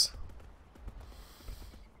 Nice.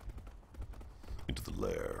 Into the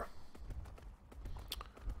lair.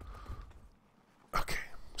 Okay,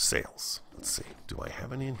 sales. Let's see. Do I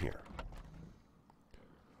have any in here?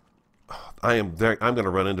 I'm going to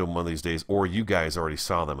run into them one of these days, or you guys already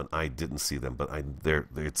saw them and I didn't see them, but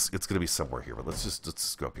it's going to be somewhere here. But let's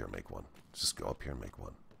just go up here and make one. Just go up here and make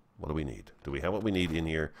one. What do we need? Do we have what we need in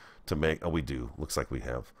here to make? Oh, we do. Looks like we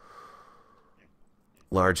have.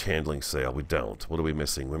 Large handling sale. We don't. What are we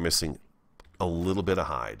missing? We're missing a little bit of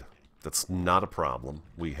hide. That's not a problem.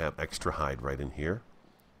 We have extra hide right in here.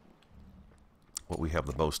 What we have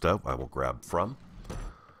the most of, I will grab from.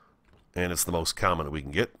 And it's the most common that we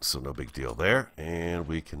can get, so no big deal there. And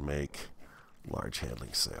we can make large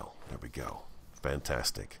handling sale. There we go.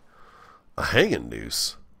 Fantastic. A hanging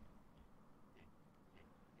noose.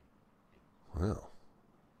 Well,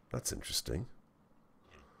 that's interesting.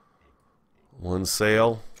 One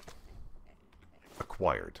sale.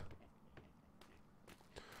 Acquired.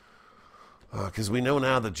 Because we know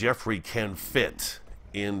now that Jeffrey can fit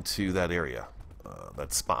into that area,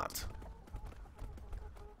 that spot.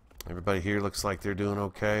 Everybody here looks like they're doing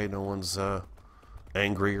okay. No one's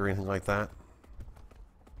angry or anything like that.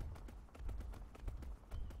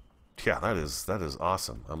 Yeah, that is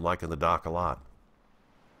awesome. I'm liking the dock a lot.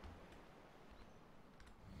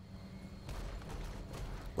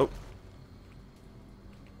 Oh.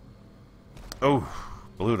 Oh,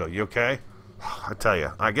 Beludo, you okay? I tell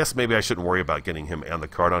you, I guess maybe I shouldn't worry about getting him on the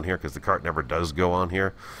cart on here because the cart never does go on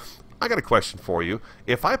here. I got a question for you.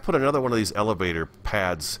 If I put another one of these elevator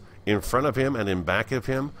pads in front of him and in back of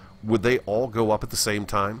him, would they all go up at the same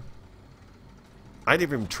time? I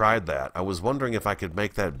never even tried that. I was wondering if I could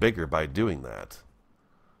make that bigger by doing that.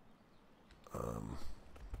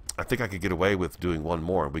 I think I could get away with doing one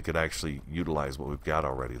more and we could actually utilize what we've got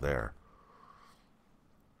already there.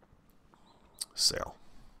 Sale.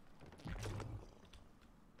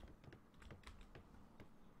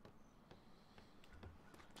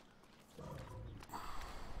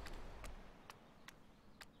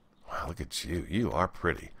 Wow, look at you. You are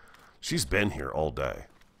pretty. She's been here all day.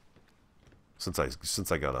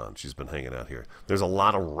 Since I got on, she's been hanging out here. There's a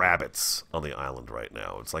lot of rabbits on the island right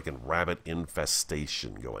now. It's like a rabbit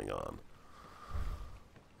infestation going on.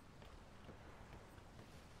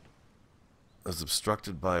 Is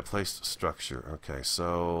obstructed by a placed structure. Okay,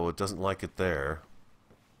 so it doesn't like it there.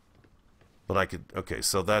 But I could... Okay,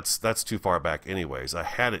 so that's too far back anyways. I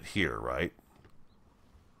had it here, right?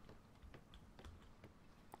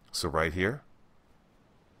 So right here?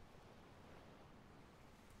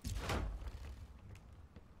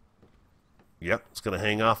 Yep, it's going to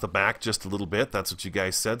hang off the back just a little bit. That's what you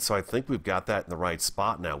guys said. So I think we've got that in the right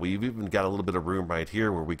spot now. We've even got a little bit of room right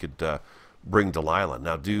here where we could bring Delilah.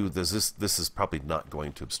 Now, this is probably not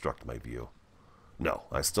going to obstruct my view. No,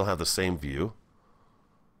 I still have the same view.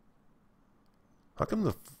 How come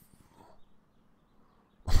the...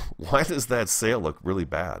 Why does that sail look really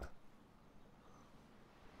bad?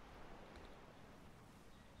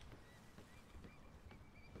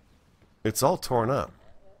 It's all torn up.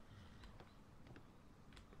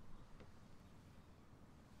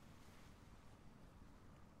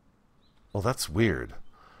 Well, that's weird.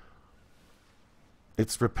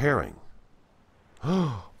 It's repairing.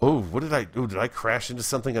 Oh, what did I do? Did I crash into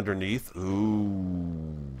something underneath?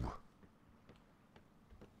 Ooh.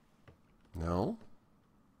 No.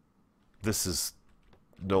 This is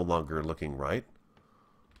no longer looking right.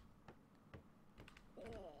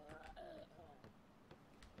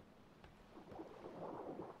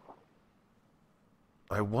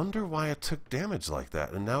 I wonder why it took damage like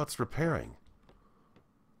that, and now it's repairing.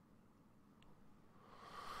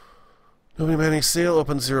 Nobody manning sale,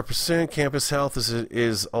 open 0%. Campus health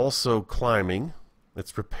is also climbing.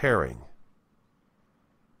 It's repairing.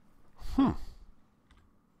 Have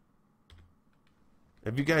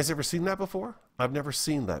you guys ever seen that before? I've never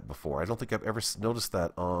seen that before. I don't think I've ever noticed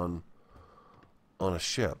that on a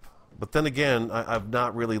ship. But then again, I've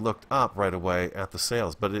not really looked up right away at the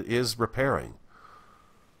sales, but it is repairing.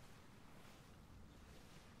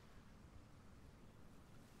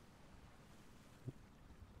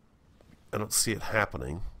 I don't see it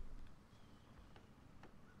happening.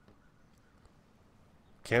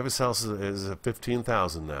 Canvas house is at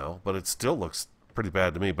 15,000 now, but it still looks pretty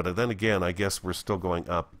bad to me. But then again, I guess we're still going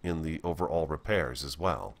up in the overall repairs as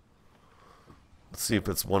well. Let's see if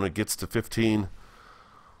it's when it gets to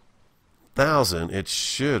 15,000, it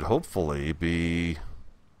should hopefully be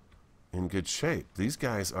in good shape. These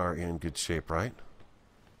guys are in good shape, right?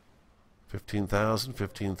 15,000,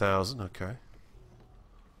 15,000, okay.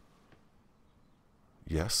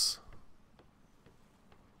 Yes.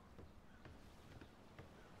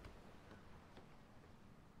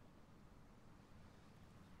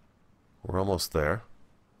 We're almost there.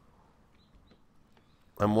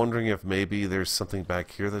 I'm wondering if maybe there's something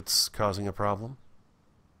back here that's causing a problem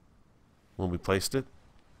when we placed it.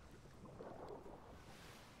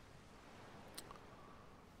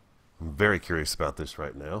 I'm very curious about this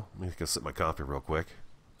right now. Let me go sip my coffee real quick.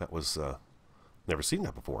 That was never seen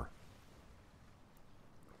that before.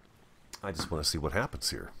 I just want to see what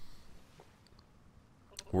happens here.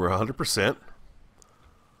 We're 100%.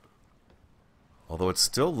 Although it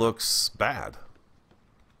still looks bad.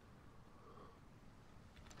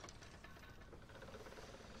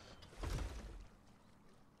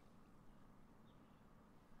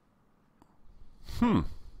 Let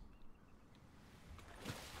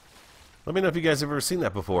me know if you guys have ever seen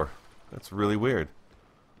that before. That's really weird.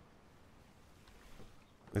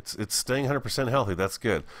 It's staying 100% healthy. That's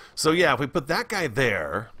good. So yeah, if we put that guy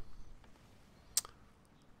there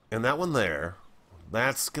and that one there,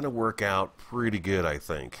 that's going to work out pretty good, I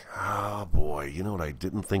think. Oh boy, you know what I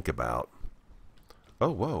didn't think about?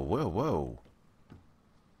 Oh, whoa, whoa, whoa.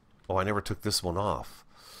 Oh, I never took this one off.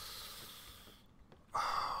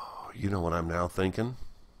 Oh, you know what I'm now thinking?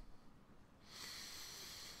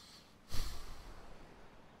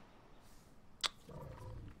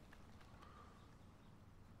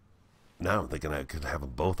 Now I'm thinking I could have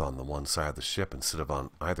them both on the one side of the ship instead of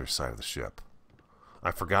on either side of the ship.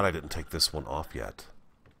 I forgot I didn't take this one off yet.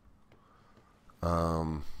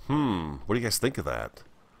 What do you guys think of that?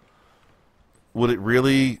 Would it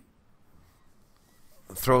really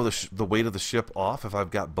throw the weight of the ship off if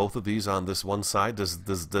I've got both of these on this one side? Does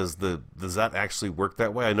that actually work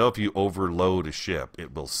that way? I know if you overload a ship,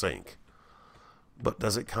 it will sink. But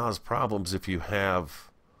does it cause problems if you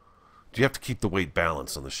have... Do you have to keep the weight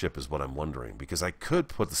balanced on the ship is what I'm wondering. Because I could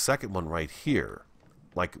put the second one right here,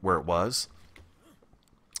 like where it was.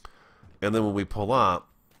 And then when we pull up,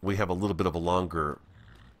 we have a little bit of a longer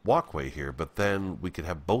walkway here. But then we could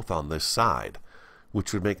have both on this side,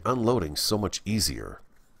 which would make unloading so much easier.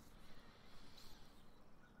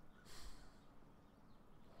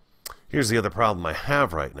 Here's the other problem I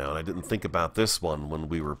have right now, and I didn't think about this one when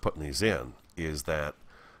we were putting these in, is that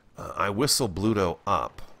I whistle Bluto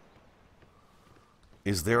up.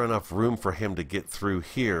 Is there enough room for him to get through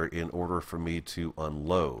here in order for me to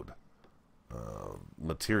unload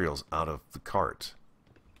materials out of the cart?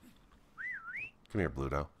 Come here,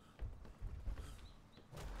 Bluto.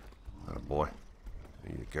 Oh boy.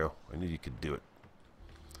 There you go. I knew you could do it.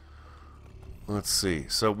 Let's see.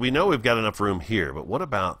 So we know we've got enough room here, but what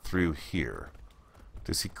about through here?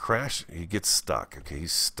 Does he crash? He gets stuck. Okay,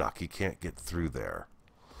 he's stuck. He can't get through there.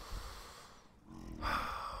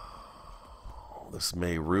 This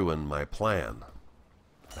may ruin my plan.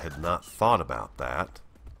 I had not thought about that.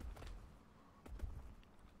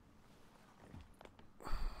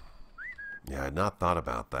 Yeah, I had not thought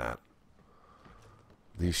about that.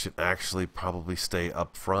 These should actually probably stay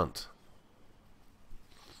up front.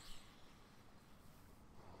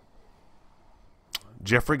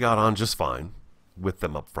 Jeffrey got on just fine with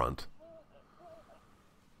them up front.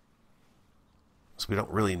 So we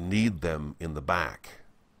don't really need them in the back.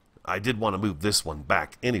 I did want to move this one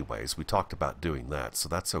back anyways. We talked about doing that, so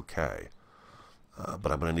that's okay.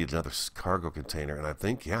 But I'm going to need another cargo container, and I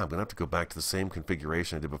think, yeah, I'm going to have to go back to the same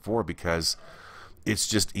configuration I did before because it's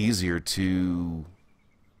just easier to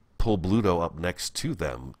pull Bluto up next to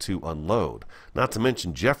them to unload. Not to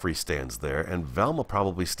mention Jeffrey stands there, and Velma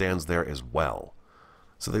probably stands there as well.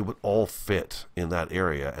 So they would all fit in that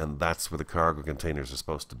area, and that's where the cargo containers are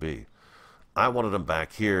supposed to be. I wanted them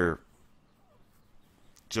back here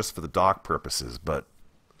just for the dock purposes, but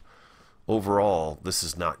overall, this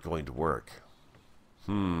is not going to work.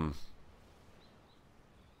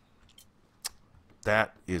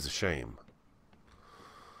 That is a shame.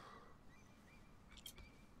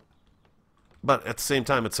 But at the same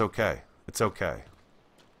time, it's okay. It's okay.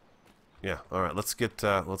 Yeah, alright, let's get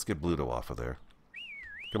Bluto off of there.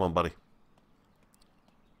 Come on, buddy.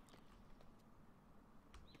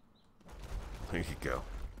 There you go.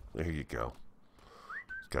 There you go.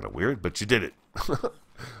 It's kind of weird, but you did it.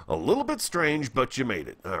 A little bit strange, but you made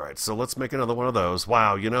it. Alright, so let's make another one of those.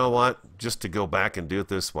 Wow, you know what? Just to go back and do it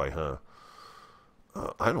this way, huh?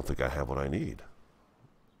 I don't think I have what I need.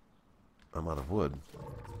 I'm out of wood.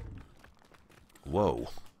 Whoa.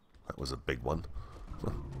 That was a big one.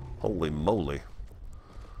 Holy moly.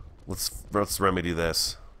 Let's remedy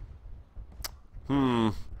this.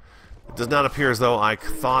 It does not appear as though I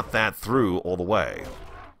thought that through all the way.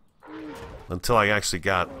 Until I actually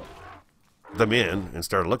got them in and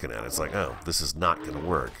started looking at it. It's like, oh, this is not going to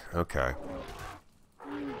work. Okay.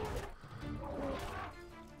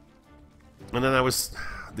 And then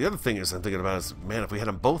the other thing is I'm thinking about is, man, if we had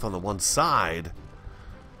them both on the one side,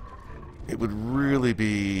 it would really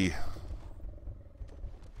be...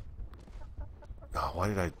 Oh, why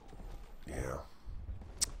did I... Yeah.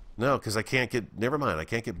 No, because I can't get... Never mind, I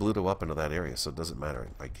can't get Bluto up into that area, so it doesn't matter.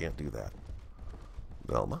 I can't do that.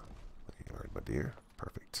 Velma. All right, my dear.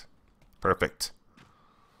 Perfect. Perfect.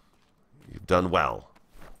 You've done well.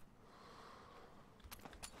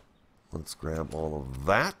 Let's grab all of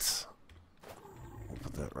that.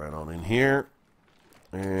 Put that right on in here.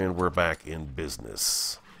 And we're back in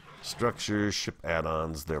business. Structures, ship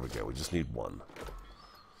add-ons. There we go. We just need one.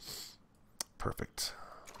 Perfect.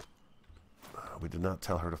 We did not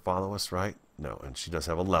tell her to follow us, right? No, and she does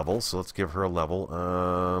have a level, so let's give her a level.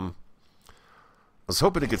 I was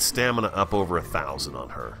hoping to get stamina up over 1,000 on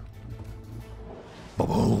her.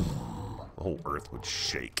 Boom! The whole earth would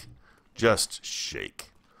shake. Just shake.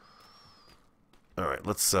 Alright,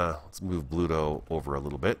 let's move Bluto over a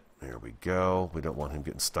little bit. There we go. We don't want him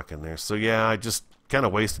getting stuck in there. So yeah, I just kind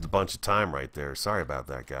of wasted a bunch of time right there. Sorry about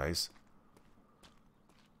that, guys.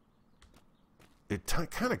 It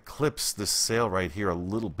kind of clips this sail right here a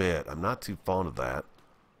little bit. I'm not too fond of that.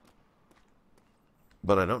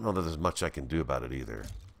 But I don't know that there's much I can do about it either.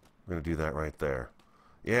 I'm going to do that right there.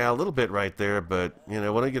 Yeah, a little bit right there, but, you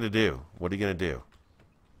know, what are you going to do? What are you going to do?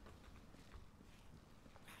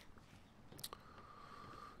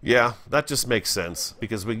 Yeah, that just makes sense,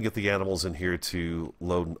 because we can get the animals in here to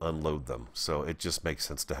load and unload them. So it just makes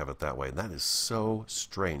sense to have it that way. And that is so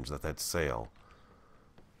strange that that sail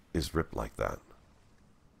is ripped like that.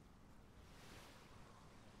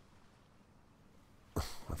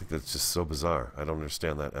 I think that's just so bizarre. I don't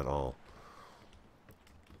understand that at all.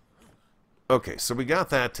 Okay, so we got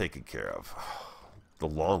that taken care of. The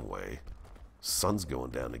long way. Sun's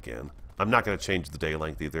going down again. I'm not going to change the day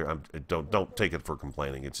length either. Don't take it for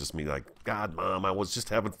complaining. It's just me like, God, Mom, I was just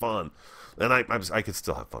having fun. And I could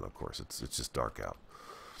still have fun, of course. It's just dark out.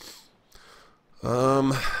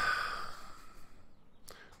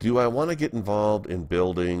 Do I want to get involved in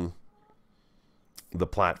building the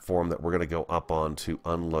platform that we're going to go up on to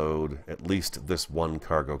unload at least this one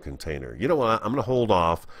cargo container? You know what? I'm going to hold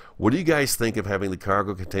off. What do you guys think of having the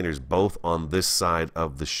cargo containers both on this side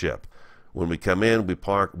of the ship? When we come in, we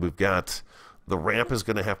park, we've got the ramp is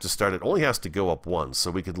going to have to start. It only has to go up once, so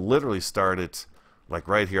we could literally start it like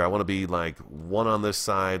right here. I want to be like one on this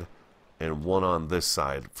side and one on this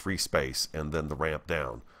side, free space, and then the ramp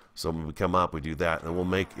down. So when we come up, we do that, and we'll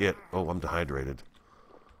make it... Oh, I'm dehydrated.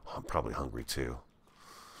 Oh, I'm probably hungry too.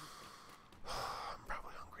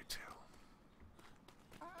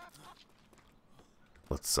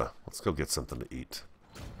 Let's go get something to eat.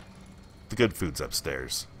 The good food's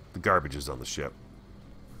upstairs. The garbage is on the ship.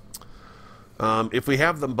 If we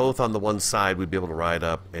have them both on the one side, we'd be able to ride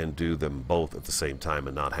up and do them both at the same time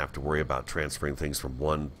and not have to worry about transferring things from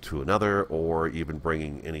one to another or even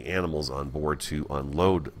bringing any animals on board to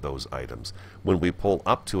unload those items. When we pull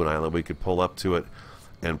up to an island, we could pull up to it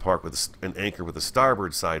and park with an anchor with the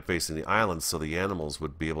starboard side facing the island so the animals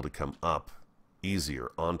would be able to come up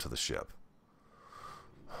easier onto the ship.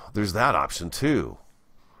 There's that option too.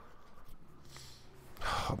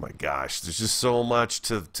 Oh my gosh, there's just so much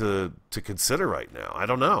to consider right now. I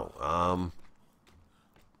don't know.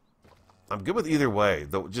 I'm good with either way,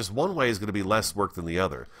 though just one way is going to be less work than the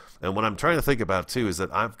other. And what I'm trying to think about too is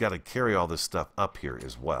that I've got to carry all this stuff up here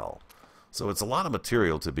as well. So it's a lot of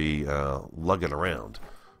material to be lugging around.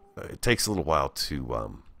 It takes a little while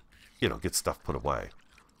to, you know, get stuff put away.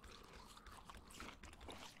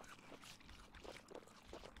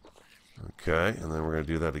 Okay, and then we're going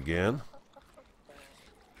to do that again.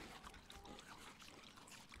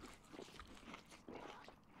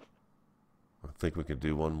 think we could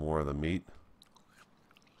do one more of the meat.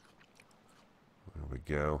 There we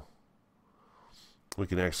go. We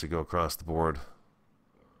can actually go across the board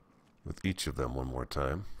with each of them one more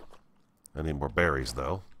time. I need more berries,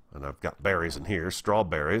 though. And I've got berries in here.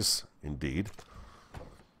 Strawberries, indeed.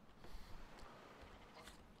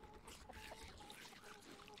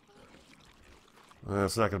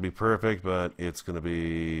 It's not going to be perfect, but it's going to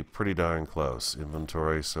be pretty darn close.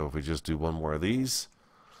 Inventory, so if we just do one more of these,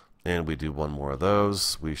 and we do one more of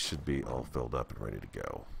those, we should be all filled up and ready to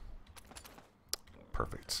go.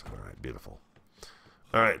 Perfect. All right, beautiful.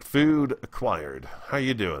 All right, food acquired. How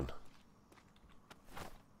you doing?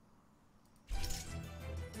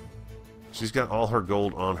 She's got all her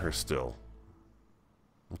gold on her still.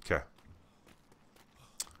 Okay.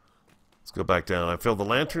 Let's go back down. I filled the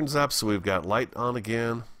lanterns up, so we've got light on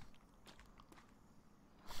again.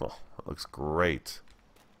 Oh, that looks great.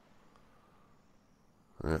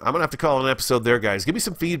 I'm going to have to call an episode there, guys. Give me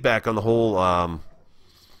some feedback on the whole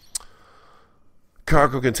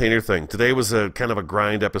cargo container thing. Today was a kind of a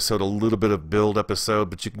grind episode, a little bit of build episode,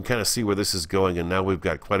 but you can kind of see where this is going, and now we've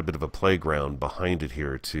got quite a bit of a playground behind it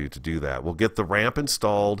here to do that. We'll get the ramp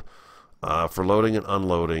installed for loading and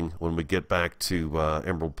unloading when we get back to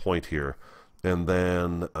Emerald Point here, and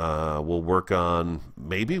then we'll work on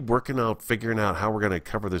figuring out how we're going to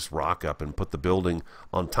cover this rock up and put the building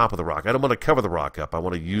on top of the rock. I don't want to cover the rock up. I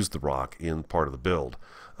want to use the rock in part of the build.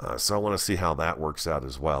 So I want to see how that works out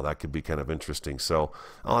as well. That could be kind of interesting. So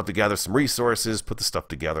I'll have to gather some resources, put the stuff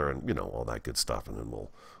together, and all that good stuff, and then we'll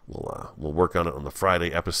work on it on the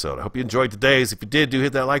Friday episode. I hope you enjoyed today's. If you did, do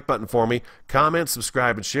hit that like button for me. Comment,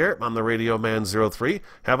 subscribe, and share. I'm the Radio Man 03.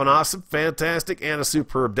 Have an awesome, fantastic, and a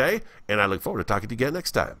superb day, and I look forward to talking to you again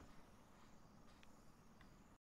next time.